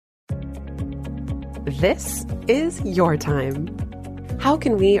This is your time. How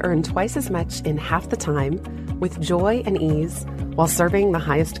can we earn twice as much in half the time with joy and ease while serving the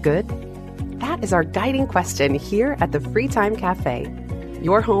highest good? That is our guiding question here at the Free Time Cafe,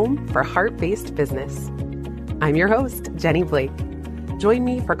 your home for heart-based business. I'm your host, Jenny Blake. Join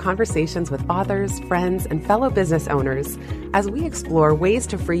me for conversations with authors, friends, and fellow business owners as we explore ways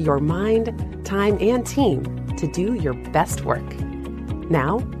to free your mind, time, and team to do your best work.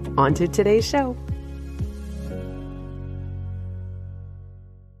 Now, on to today's show.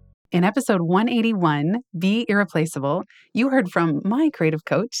 In episode 181, Be Irreplaceable, you heard from my creative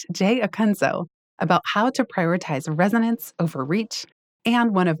coach, Jay Acunzo, about how to prioritize resonance over reach,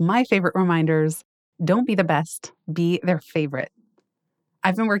 and one of my favorite reminders, don't be the best, be their favorite.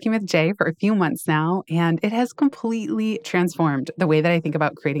 I've been working with Jay for a few months now, and it has completely transformed the way that I think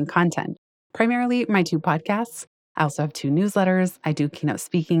about creating content. Primarily my 2 podcasts. I also have 2 newsletters. I do keynote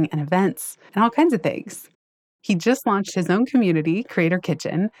speaking and events and all kinds of things. He just launched his own community, Creator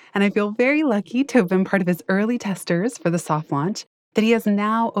Kitchen, and I feel very lucky to have been part of his early testers for the soft launch that he has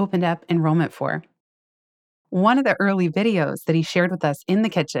now opened up enrollment for. One of the early videos that he shared with us in the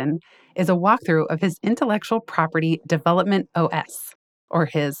kitchen is a walkthrough of his Intellectual Property Development OS, or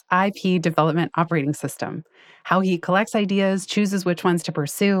his IP Development Operating System, how he collects ideas, chooses which ones to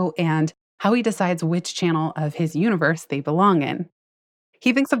pursue, and how he decides which channel of his universe they belong in.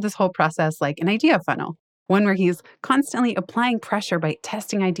 He thinks of this whole process like an idea funnel, one where he's constantly applying pressure by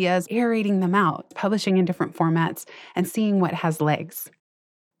testing ideas, aerating them out, publishing in different formats, and seeing what has legs.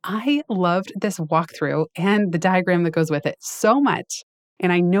 I loved this walkthrough and the diagram that goes with it so much,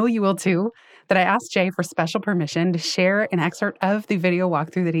 and I know you will too, that I asked Jay for special permission to share an excerpt of the video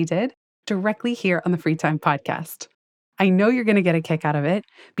walkthrough that he did directly here on the Free Time Podcast. I know you're going to get a kick out of it.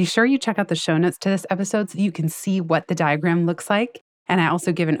 Be sure you check out the show notes to this episode so you can see what the diagram looks like. And I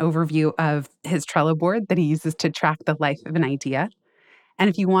also give an overview of his Trello board that he uses to track the life of an idea. And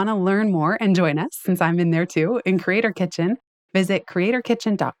if you want to learn more and join us, since I'm in there too, in Creator Kitchen, visit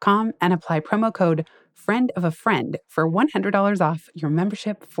creatorkitchen.com and apply promo code Friend of a Friend for $100 off your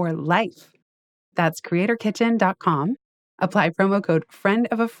membership for life. That's creatorkitchen.com. Apply promo code Friend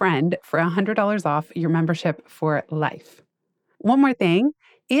of a Friend for $100 off your membership for life. One more thing,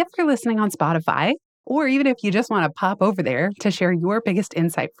 if you're listening on Spotify, or even if you just want to pop over there to share your biggest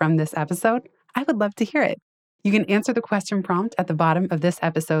insight from this episode, I would love to hear it. You can answer the question prompt at the bottom of this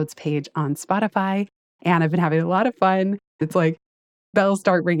episode's page on Spotify, and I've been having a lot of fun. It's like bells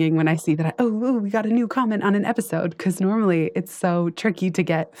start ringing when I see that, we got a new comment on an episode, because normally it's so tricky to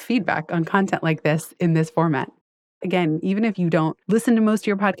get feedback on content like this in this format. Again, even if you don't listen to most of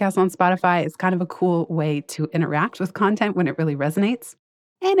your podcasts on Spotify, it's kind of a cool way to interact with content when it really resonates.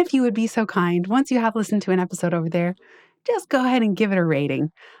 And if you would be so kind, once you have listened to an episode over there, just go ahead and give it a rating.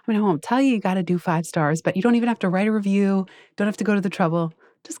 I won't tell you got to do 5 stars, but you don't even have to write a review, don't have to go to the trouble.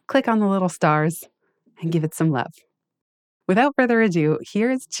 Just click on the little stars and give it some love. Without further ado, here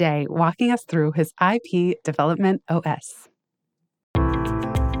is Jay walking us through his IP Development OS.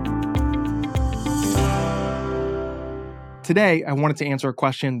 Today, I wanted to answer a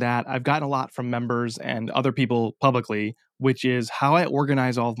question that I've gotten a lot from members and other people publicly, which is how I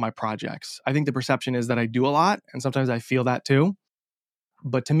organize all of my projects. I think the perception is that I do a lot, and sometimes I feel that too.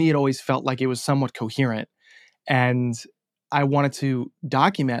 But to me, it always felt like it was somewhat coherent. And I wanted to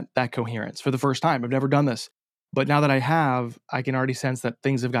document that coherence for the first time. I've never done this. But now that I have, I can already sense that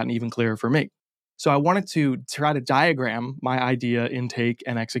things have gotten even clearer for me. So I wanted to try to diagram my idea intake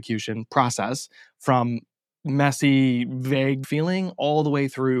and execution process from messy, vague feeling all the way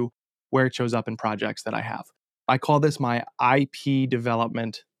through where it shows up in projects that I have. I call this my IP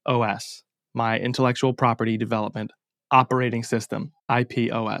Development OS, my Intellectual Property Development Operating System,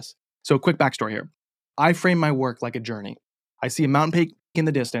 IPOS. So quick backstory here. I frame my work like a journey. I see a mountain peak in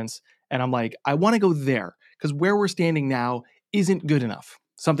the distance, and I'm like, I want to go there, because where we're standing now isn't good enough.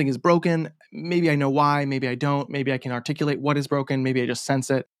 Something is broken. Maybe I know why, maybe I don't. Maybe I can articulate what is broken. Maybe I just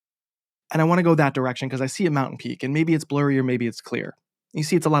sense it. And I want to go that direction because I see a mountain peak, and maybe it's blurry or maybe it's clear. You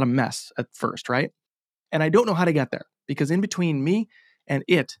see, it's a lot of mess at first, right? And I don't know how to get there because in between me and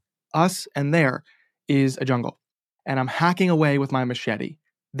it, us and there, is a jungle. And I'm hacking away with my machete.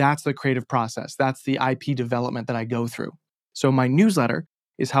 That's the creative process. That's the IP development that I go through. So my newsletter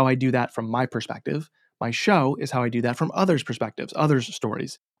is how I do that from my perspective. My show is how I do that from others' perspectives, others'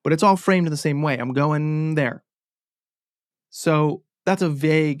 stories. But it's all framed in the same way. I'm going there. So that's a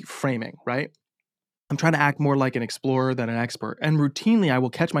vague framing, right? I'm trying to act more like an explorer than an expert. And routinely, I will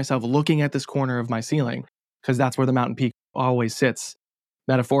catch myself looking at this corner of my ceiling because that's where the mountain peak always sits,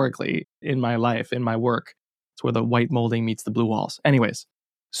 metaphorically, in my life, in my work. It's where the white molding meets the blue walls. Anyways,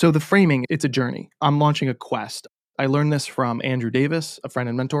 So the framing, it's a journey. I'm launching a quest. I learned this from Andrew Davis, a friend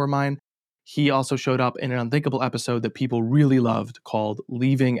and mentor of mine. He also showed up in an Unthinkable episode that people really loved called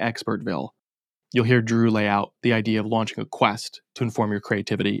Leaving Expertville. You'll hear Drew lay out the idea of launching a quest to inform your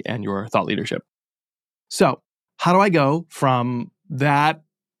creativity and your thought leadership. So, how do I go from that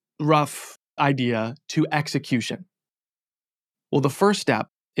rough idea to execution? Well, the first step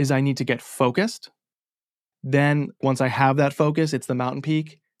is I need to get focused. Then, once I have that focus, it's the mountain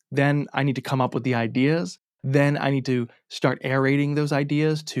peak. Then I need to come up with the ideas. Then I need to start aerating those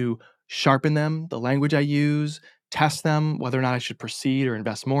ideas to sharpen them, the language I use, test them, whether or not I should proceed or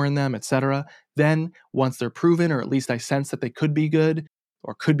invest more in them, etc. Then, once they're proven, or at least I sense that they could be good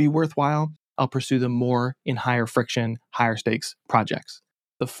or could be worthwhile, I'll pursue them more in higher friction, higher stakes projects.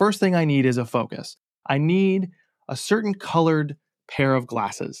 The first thing I need is a focus. I need a certain colored pair of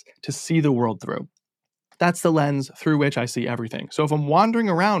glasses to see the world through. That's the lens through which I see everything. So if I'm wandering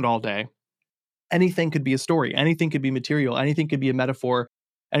around all day, anything could be a story, anything could be material, anything could be a metaphor,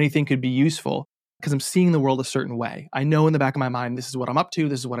 anything could be useful because I'm seeing the world a certain way. I know in the back of my mind, this is what I'm up to,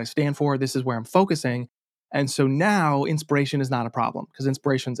 this is what I stand for, this is where I'm focusing. And so now inspiration is not a problem because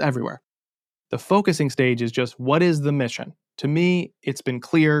inspiration's everywhere. The focusing stage is just, what is the mission? To me, it's been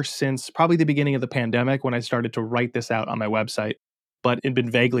clear since probably the beginning of the pandemic when I started to write this out on my website, but it'd been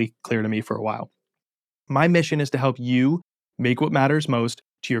vaguely clear to me for a while. My mission is to help you make what matters most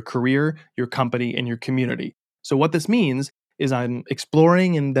to your career, your company, and your community. So what this means is I'm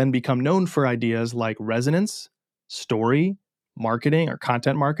exploring and then become known for ideas like resonance, story, marketing or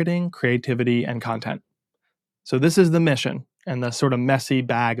content marketing, creativity, and content. So this is the mission and the sort of messy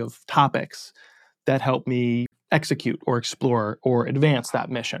bag of topics that help me execute or explore or advance that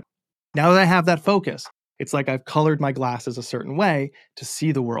mission. Now that I have that focus, it's like I've colored my glasses a certain way to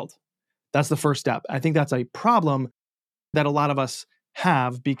see the world. That's the first step. I think that's a problem that a lot of us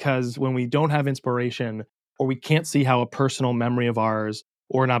have because when we don't have inspiration or we can't see how a personal memory of ours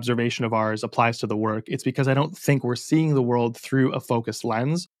or an observation of ours applies to the work, it's because I don't think we're seeing the world through a focused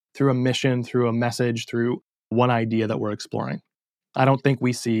lens, through a mission, through a message, through one idea that we're exploring. I don't think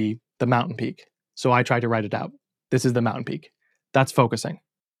we see the mountain peak. So I try to write it out. This is the mountain peak. That's focusing.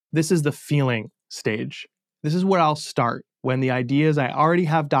 This is the feeling stage. This is where I'll start when the ideas I already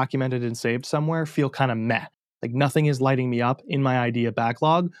have documented and saved somewhere feel kind of meh. Like nothing is lighting me up in my idea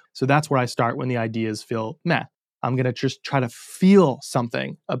backlog. So that's where I start when the ideas feel meh. I'm going to just try to feel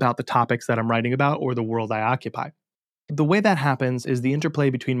something about the topics that I'm writing about or the world I occupy. The way that happens is the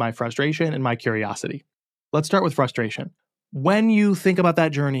interplay between my frustration and my curiosity. Let's start with frustration. When you think about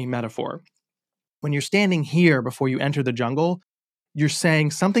that journey metaphor, when you're standing here before you enter the jungle, you're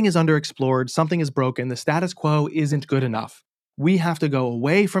saying something is underexplored, something is broken, the status quo isn't good enough. We have to go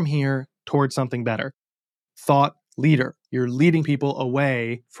away from here towards something better. Thought leader, you're leading people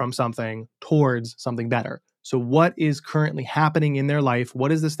away from something towards something better. So what is currently happening in their life?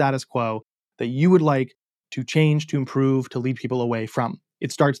 What is the status quo that you would like to change, to improve, to lead people away from?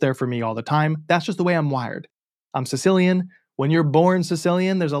 It starts there for me all the time. That's just the way I'm wired. I'm Sicilian. When you're born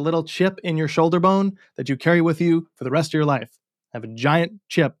Sicilian, there's a little chip in your shoulder bone that you carry with you for the rest of your life. I have a giant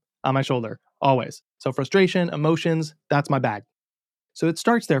chip on my shoulder, always. So frustration, emotions, that's my bag. So it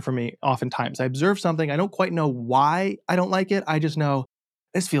starts there for me oftentimes. I observe something, I don't quite know why I don't like it. I just know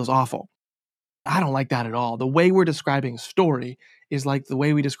this feels awful. I don't like that at all. The way we're describing story is like the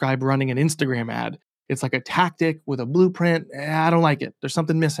way we describe running an Instagram ad. It's like a tactic with a blueprint. I don't like it. There's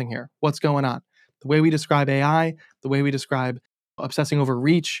something missing here. What's going on? The way we describe AI, the way we describe obsessing over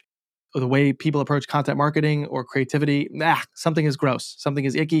reach, or the way people approach content marketing or creativity, something is gross, something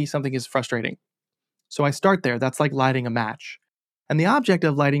is icky, something is frustrating. So I start there. That's like lighting a match. And the object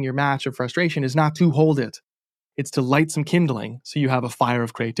of lighting your match of frustration is not to hold it. It's to light some kindling so you have a fire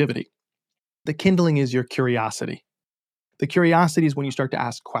of creativity. The kindling is your curiosity. The curiosity is when you start to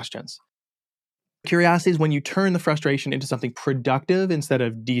ask questions. Curiosity is when you turn the frustration into something productive instead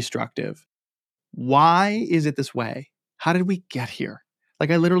of destructive. Why is it this way? How did we get here? Like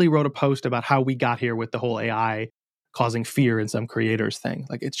I literally wrote a post about how we got here with the whole AI causing fear in some creators thing.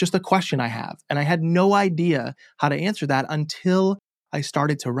 Like it's just a question I have. And I had no idea how to answer that until I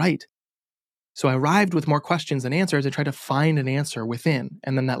started to write. So I arrived with more questions than answers and tried to find an answer within.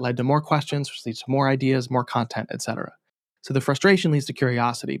 And then that led to more questions, which leads to more ideas, more content, etc. So the frustration leads to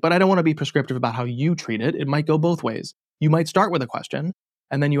curiosity. But I don't want to be prescriptive about how you treat it. It might go both ways. You might start with a question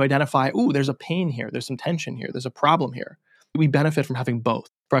and then you identify, ooh, there's a pain here. There's some tension here. There's a problem here. We benefit from having both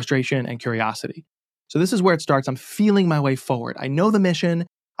frustration and curiosity. So this is where it starts. I'm feeling my way forward. I know the mission.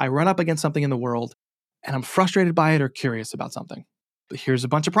 I run up against something in the world and I'm frustrated by it or curious about something. But here's a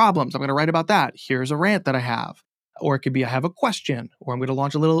bunch of problems. I'm going to write about that. Here's a rant that I have. or it could be I have a question, or I'm going to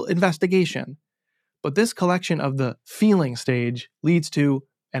launch a little investigation. But this collection of the feeling stage leads to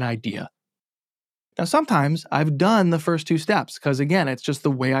an idea. Now, sometimes I've done the first two steps because, again, it's just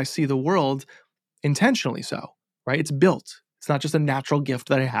the way I see the world, intentionally so, right? It's built. It's not just a natural gift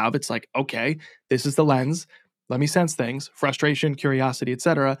that I have. It's like, okay, this is the lens. Let me sense things, frustration, curiosity,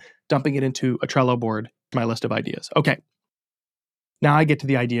 etc., dumping it into a Trello board, my list of ideas. Okay, now I get to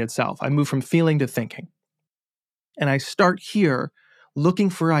the idea itself. I move from feeling to thinking. And I start here looking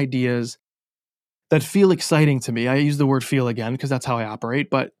for ideas that feel exciting to me. I use the word feel again because that's how I operate,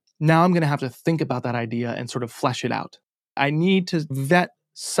 but now I'm going to have to think about that idea and sort of flesh it out. I need to vet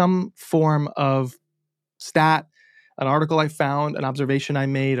some form of stat, an article I found, an observation I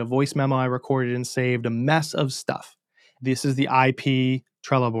made, a voice memo I recorded and saved, a mess of stuff. This is the IP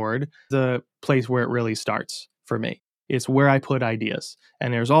Trello board, the place where it really starts for me. It's where I put ideas.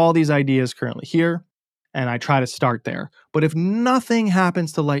 And there's all these ideas currently here, and I try to start there. But if nothing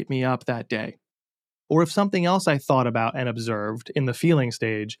happens to light me up that day, or if something else I thought about and observed in the feeling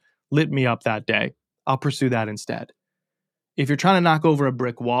stage lit me up that day, I'll pursue that instead. If you're trying to knock over a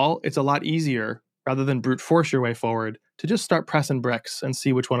brick wall, it's a lot easier, rather than brute force your way forward, to just start pressing bricks and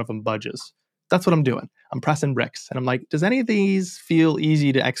see which one of them budges. That's what I'm doing. I'm pressing bricks. And I'm like, does any of these feel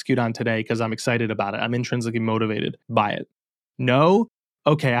easy to execute on today because I'm excited about it? I'm intrinsically motivated by it. No?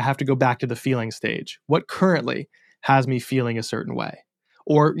 Okay, I have to go back to the feeling stage. What currently has me feeling a certain way?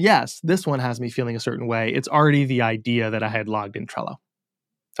 Or yes, this one has me feeling a certain way. It's already the idea that I had logged in Trello.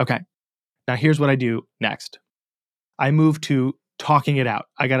 Okay, now here's what I do next. I move to talking it out.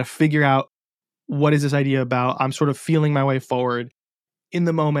 I got to figure out, what is this idea about? I'm sort of feeling my way forward. In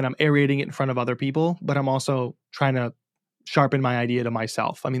the moment, I'm aerating it in front of other people, but I'm also trying to sharpen my idea to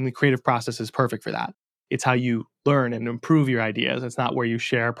myself. I mean, the creative process is perfect for that. It's how you learn and improve your ideas. It's not where you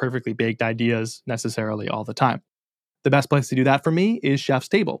share perfectly baked ideas necessarily all the time. The best place to do that for me is Chef's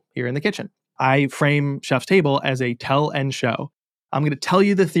Table here in the kitchen. I frame Chef's Table as a tell and show. I'm going to tell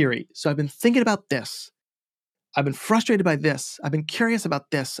you the theory. So I've been thinking about this. I've been frustrated by this. I've been curious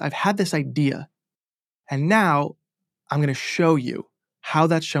about this. I've had this idea. And now I'm going to show you how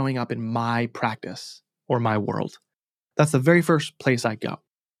that's showing up in my practice or my world. That's the very first place I go.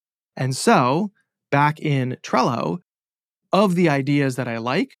 And so back in Trello, of the ideas that I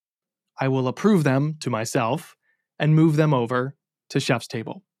like, I will approve them to myself and move them over to Chef's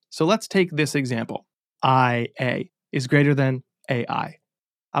Table. So let's take this example. IA is greater than AI.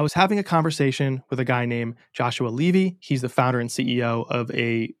 I was having a conversation with a guy named Joshua Levy. He's the founder and CEO of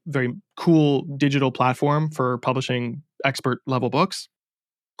a very cool digital platform for publishing expert level books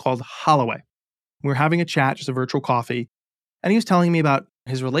called Holloway. We were having a chat, just a virtual coffee, and he was telling me about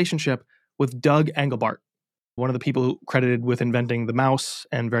his relationship with Doug Engelbart, one of the people credited with inventing the mouse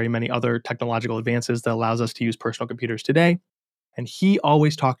and very many other technological advances that allows us to use personal computers today. And he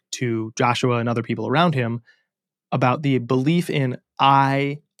always talked to Joshua and other people around him about the belief in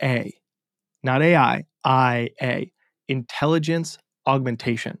IA, not AI, IA, intelligence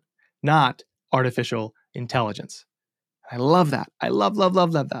augmentation, not artificial intelligence. I love that. I love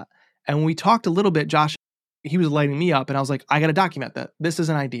that. And when we talked a little bit, Josh, he was lighting me up and I was like, I got to document that. This is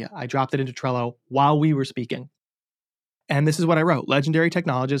an idea. I dropped it into Trello while we were speaking. And this is what I wrote. Legendary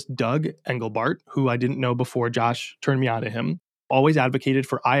technologist Doug Engelbart, who I didn't know before Josh turned me on to him, always advocated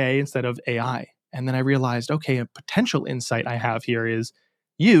for IA instead of AI. And then I realized, okay, a potential insight I have here is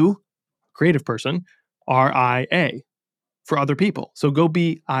you, creative person, are IA for other people. So go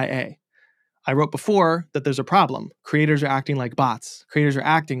be IA. I wrote before that there's a problem. Creators are acting like bots. Creators are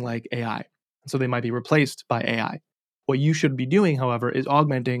acting like AI. So they might be replaced by AI. What you should be doing, however, is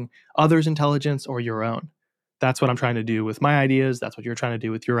augmenting others' intelligence or your own. That's what I'm trying to do with my ideas. That's what you're trying to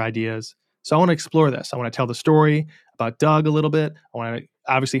do with your ideas. So I want to explore this. I want to tell the story about Doug a little bit. I want to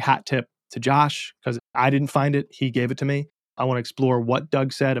obviously hat tip to Josh because I didn't find it. He gave it to me. I want to explore what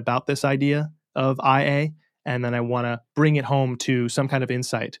Doug said about this idea of IA. And then I want to bring it home to some kind of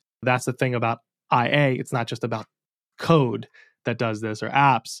insight. That's the thing about IA. It's not just about code that does this or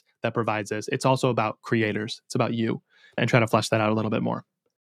apps that provides this. It's also about creators. It's about you, and try to flesh that out a little bit more.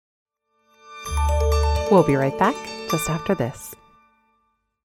 We'll be right back just after this.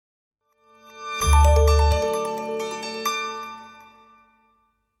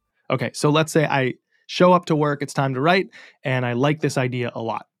 Okay, so let's say I show up to work, it's time to write, and I like this idea a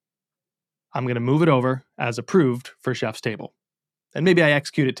lot. I'm going to move it over as approved for Chef's Table. And maybe I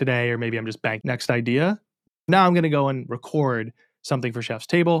execute it today, or maybe I'm just bank next idea. Now I'm going to go and record something for Chef's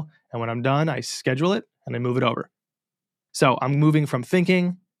Table. And when I'm done, I schedule it and I move it over. So I'm moving from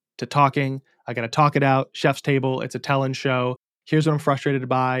thinking to talking. I got to talk it out. Chef's Table, it's a tell and show. here's what I'm frustrated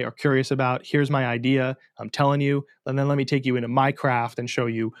by or curious about. Here's my idea. I'm telling you. And then let me take you into my craft and show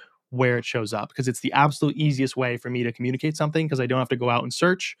you where it shows up, because it's the absolute easiest way for me to communicate something, because I don't have to go out and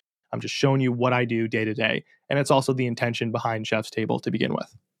search. I'm just showing you what I do day to day. And it's also the intention behind Chef's Table to begin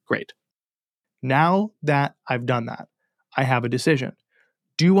with. Great. Now that I've done that, I have a decision.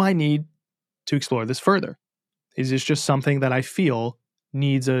 Do I need to explore this further? Is this just something that I feel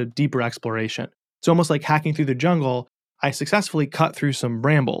needs a deeper exploration? It's almost like hacking through the jungle. I successfully cut through some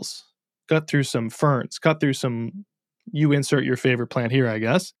brambles, cut through some ferns, cut through some, you insert your favorite plant here, I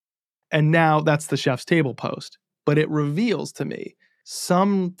guess. And now that's the Chef's Table post. But it reveals to me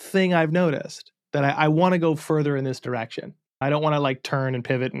something I've noticed, that I want to go further in this direction. I don't want to like turn and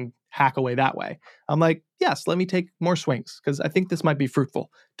pivot and hack away that way. I'm like, yes, let me take more swings, because I think this might be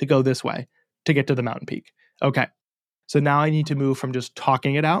fruitful to go this way to get to the mountain peak. Okay. So now I need to move from just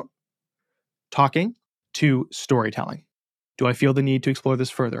talking it out, talking, to storytelling. Do I feel the need to explore this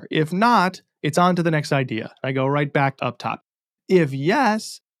further? If not, it's on to the next idea. I go right back up top. If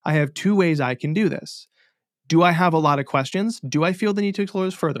yes, I have two ways I can do this. Do I have a lot of questions? Do I feel the need to explore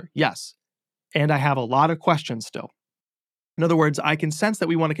this further? Yes. And I have a lot of questions still. In other words, I can sense that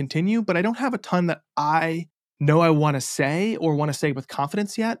we want to continue, but I don't have a ton that I know I want to say or want to say with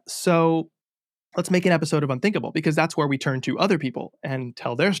confidence yet. So let's make an episode of Unthinkable, because that's where we turn to other people and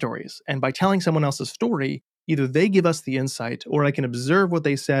tell their stories. And by telling someone else's story, either they give us the insight, or I can observe what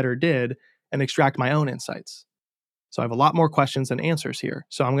they said or did and extract my own insights. So I have a lot more questions than answers here.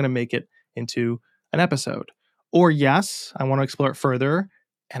 So I'm going to make it into an episode. Or yes, I want to explore it further,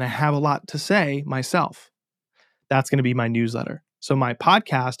 and I have a lot to say myself. That's going to be my newsletter. So my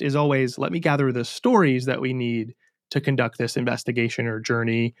podcast is always, let me gather the stories that we need to conduct this investigation or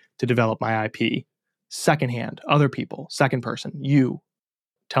journey to develop my IP. Secondhand, other people, second person, you.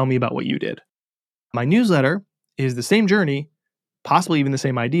 Tell me about what you did. My newsletter is the same journey, possibly even the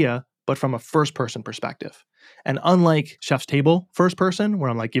same idea, but from a first person perspective. And unlike Chef's Table first person, where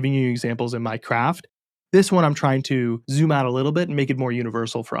I'm like giving you examples in my craft, this one I'm trying to zoom out a little bit and make it more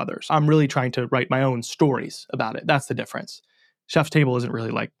universal for others. I'm really trying to write my own stories about it. That's the difference. Chef's Table isn't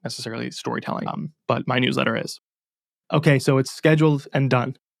really like necessarily storytelling, but my newsletter is. Okay, so it's scheduled and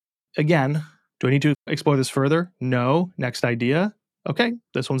done. Again, do I need to explore this further? No. Next idea. Okay,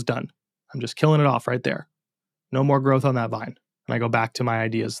 this one's done. I'm just killing it off right there. No more growth on that vine. And I go back to my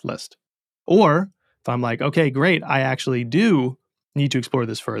ideas list. Or if I'm like, okay, great, I actually do need to explore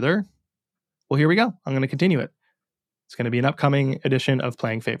this further. Well, here we go. I'm going to continue it. It's going to be an upcoming edition of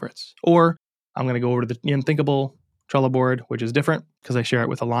Playing Favorites. Or I'm going to go over to the Unthinkable Trello board, which is different because I share it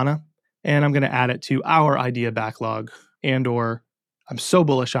with Alana. And I'm going to add it to our idea backlog, and or I'm so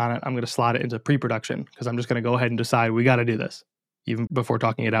bullish on it, I'm going to slot it into pre-production, because I'm just going to go ahead and decide we got to do this, even before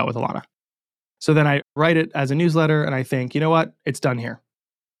talking it out with Alana. So then I write it as a newsletter and I think, you know what? It's done here.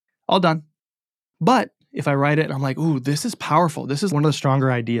 All done. But if I write it and I'm like, ooh, this is powerful. This is one of the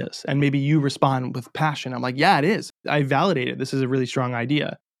stronger ideas. And maybe you respond with passion. I'm like, yeah, it is. I validate it. This is a really strong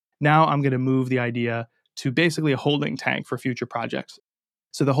idea. Now I'm going to move the idea to basically a holding tank for future projects.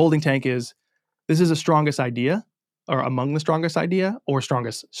 So the holding tank is, this is the strongest idea, or among the strongest idea, or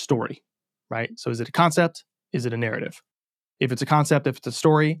strongest story, right? So is it a concept? Is it a narrative? If it's a concept, if it's a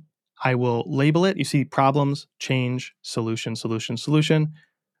story, I will label it. You see problems, change, solution, solution, solution.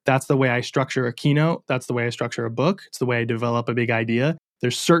 That's the way I structure a keynote. That's the way I structure a book. It's the way I develop a big idea.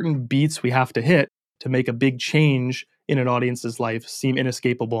 There's certain beats we have to hit to make a big change in an audience's life seem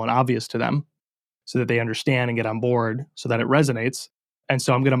inescapable and obvious to them, so that they understand and get on board, so that it resonates. And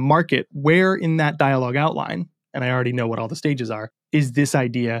so I'm going to mark it where in that dialogue outline, and I already know what all the stages are, is this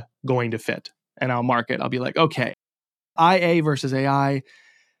idea going to fit? And I'll mark it. I'll be like, okay, IA versus AI.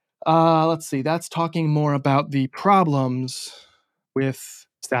 Let's see, that's talking more about the problems with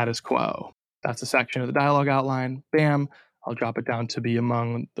status quo. That's a section of the dialogue outline. Bam, I'll drop it down to be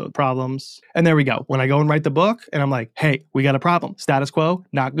among the problems. And there we go. When I go and write the book and I'm like, hey, we got a problem. Status quo,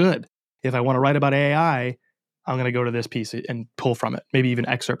 not good. If I want to write about AI, I'm going to go to this piece and pull from it, maybe even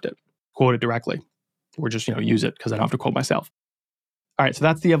excerpt it, quote it directly, or just, use it because I don't have to quote myself. All right, so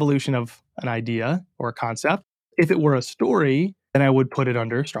that's the evolution of an idea or a concept. If it were a story, then I would put it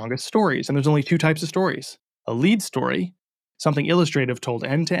under strongest stories. And there's only two types of stories. A lead story, something illustrative told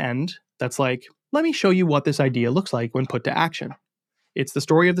end to end, that's like, let me show you what this idea looks like when put to action. It's the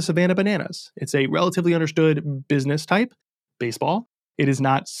story of the Savannah Bananas. It's a relatively understood business type, baseball. It is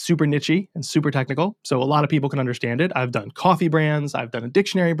not super niche-y and super technical, so a lot of people can understand it. I've done coffee brands, I've done a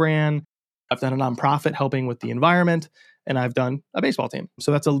dictionary brand, I've done a nonprofit helping with the environment, and I've done a baseball team.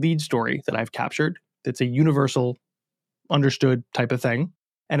 So that's a lead story that I've captured. It's a universal, understood type of thing.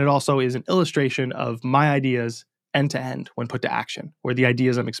 And it also is an illustration of my ideas end to end when put to action, or the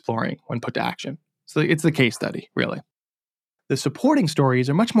ideas I'm exploring when put to action. So it's the case study, really. The supporting stories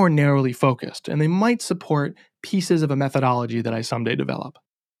are much more narrowly focused, and they might support pieces of a methodology that I someday develop.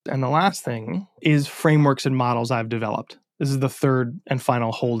 And the last thing is frameworks and models I've developed. This is the third and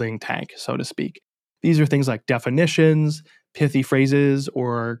final holding tank, so to speak. These are things like definitions, pithy phrases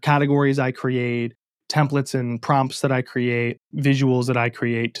or categories I create, templates and prompts that I create, visuals that I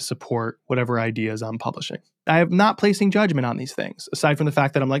create to support whatever ideas I'm publishing. I am not placing judgment on these things, aside from the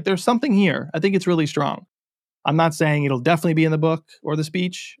fact that I'm like, there's something here. I think it's really strong. I'm not saying it'll definitely be in the book or the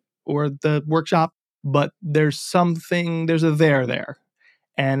speech or the workshop, but there's a there.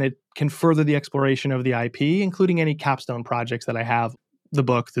 And it can further the exploration of the IP, including any capstone projects that I have, the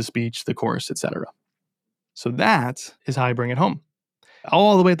book, the speech, the course, etc. So that is how I bring it home.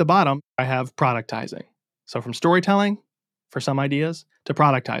 All the way at the bottom, I have productizing. So from storytelling for some ideas to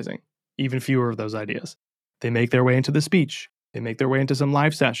productizing, even fewer of those ideas. They make their way into the speech. They make their way into some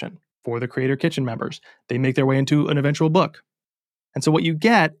live session for the Creator Kitchen members. They make their way into an eventual book. And so what you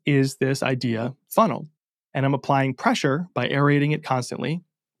get is this idea funnel. And I'm applying pressure by aerating it constantly,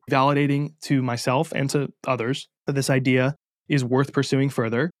 validating to myself and to others that this idea is worth pursuing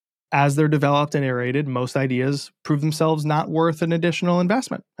further. As they're developed and aerated, most ideas prove themselves not worth an additional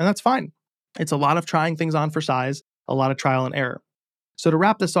investment. And that's fine. It's a lot of trying things on for size, a lot of trial and error. So to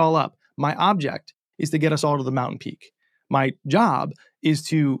wrap this all up, my object is to get us all to the mountain peak. My job is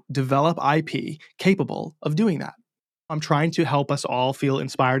to develop IP capable of doing that. I'm trying to help us all feel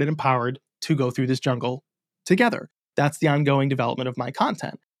inspired and empowered to go through this jungle together. That's the ongoing development of my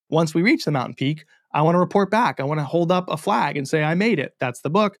content. Once we reach the mountain peak, I want to report back. I want to hold up a flag and say, I made it. That's the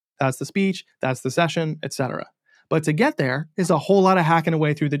book, that's the speech, that's the session, etc. But to get there is a whole lot of hacking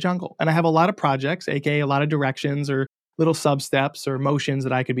away through the jungle. And I have a lot of projects, aka a lot of directions or little sub-steps or motions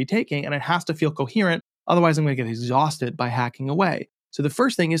that I could be taking, and it has to feel coherent. Otherwise, I'm going to get exhausted by hacking away. So the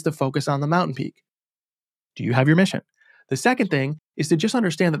first thing is to focus on the mountain peak. Do you have your mission? The second thing is to just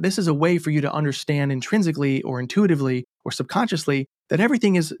understand that this is a way for you to understand intrinsically or intuitively or subconsciously that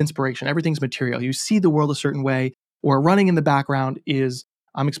everything is inspiration, everything's material. You see the world a certain way, or running in the background is,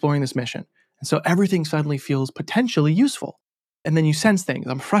 I'm exploring this mission. And so everything suddenly feels potentially useful. And then you sense things.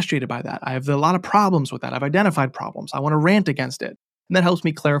 I'm frustrated by that. I have a lot of problems with that. I've identified problems. I want to rant against it. And that helps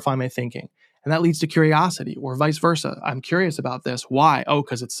me clarify my thinking. And that leads to curiosity or vice versa. I'm curious about this. Why? Oh,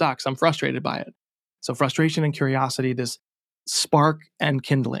 because it sucks. I'm frustrated by it. So frustration and curiosity, this spark and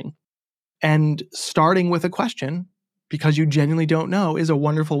kindling. And starting with a question, because you genuinely don't know, is a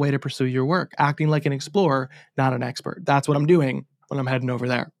wonderful way to pursue your work. Acting like an explorer, not an expert. That's what I'm doing when I'm heading over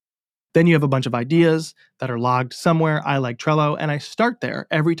there. Then you have a bunch of ideas that are logged somewhere. I like Trello, and I start there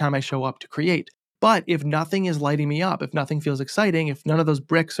every time I show up to create. But if nothing is lighting me up, if nothing feels exciting, if none of those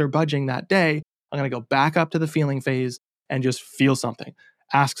bricks are budging that day, I'm going to go back up to the feeling phase and just feel something,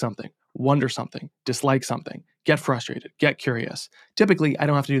 ask something, wonder something, dislike something, get frustrated, get curious. Typically, I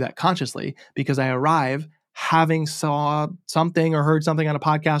don't have to do that consciously because I arrive having saw something or heard something on a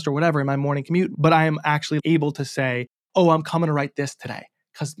podcast or whatever in my morning commute, but I am actually able to say, oh, I'm coming to write this today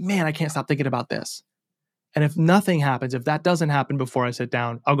because, man, I can't stop thinking about this. And if nothing happens, if that doesn't happen before I sit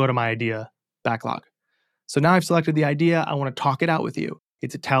down, I'll go to my idea backlog. So now I've selected the idea. I want to talk it out with you.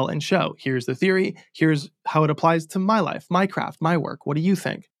 It's a tell and show. Here's the theory. Here's how it applies to my life, my craft, my work. What do you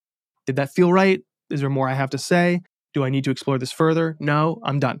think? Did that feel right? Is there more I have to say? Do I need to explore this further? No,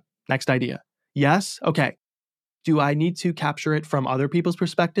 I'm done. Next idea. Yes? Okay. Do I need to capture it from other people's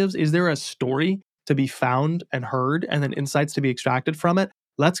perspectives? Is there a story to be found and heard and then insights to be extracted from it?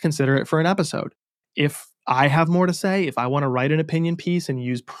 Let's consider it for an episode. If I have more to say, if I want to write an opinion piece and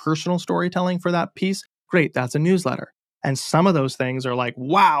use personal storytelling for that piece, great, that's a newsletter. And some of those things are like,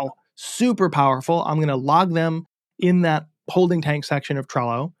 wow, super powerful. I'm going to log them in that holding tank section of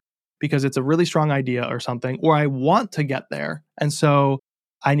Trello because it's a really strong idea or something, or I want to get there. And so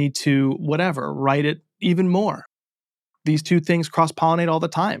I need to, write it even more. These two things cross-pollinate all the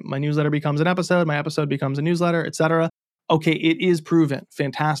time. My newsletter becomes an episode, my episode becomes a newsletter, etc. Okay, it is proven.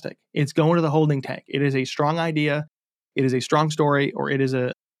 Fantastic. It's going to the holding tank. It is a strong idea. It is a strong story, or it is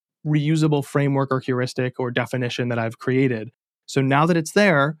a reusable framework or heuristic or definition that I've created. So now that it's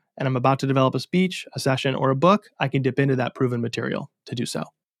there and I'm about to develop a speech, a session, or a book, I can dip into that proven material to do so.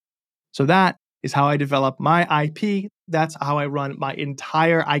 So that is how I develop my IP. That's how I run my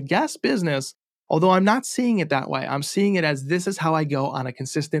entire, business. Although I'm not seeing it that way. I'm seeing it as this is how I go on a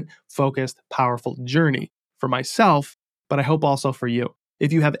consistent, focused, powerful journey for myself, but I hope also for you.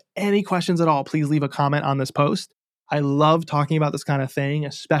 If you have any questions at all, please leave a comment on this post. I love talking about this kind of thing,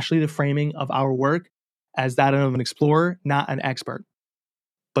 especially the framing of our work as that of an explorer, not an expert.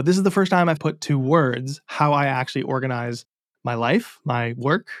 But this is the first time I've put to words how I actually organize my life, my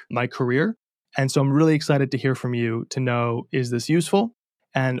work, my career. And so I'm really excited to hear from you to know, is this useful?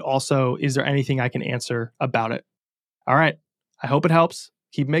 And also, is there anything I can answer about it? All right. I hope it helps.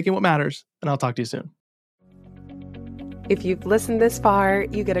 Keep making what matters, and I'll talk to you soon. If you've listened this far,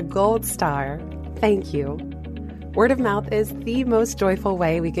 you get a gold star. Thank you. Word of mouth is the most joyful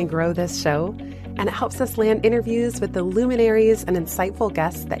way we can grow this show, and it helps us land interviews with the luminaries and insightful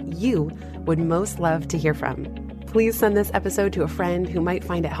guests that you would most love to hear from. Please send this episode to a friend who might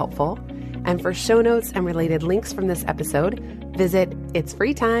find it helpful. And for show notes and related links from this episode, visit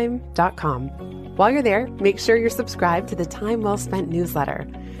itsfreetime.com. While you're there, make sure you're subscribed to the Time Well Spent newsletter.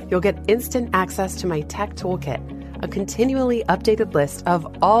 You'll get instant access to my tech toolkit, a continually updated list of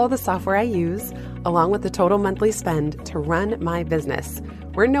all the software I use, along with the total monthly spend to run my business,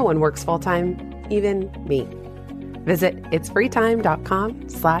 where no one works full-time, even me. Visit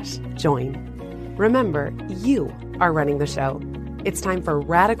itsfreetime.com/join. Remember, you are running the show. It's time for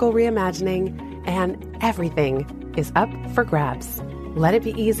radical reimagining, and everything is up for grabs. Let it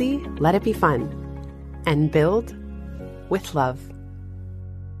be easy, let it be fun, and build with love.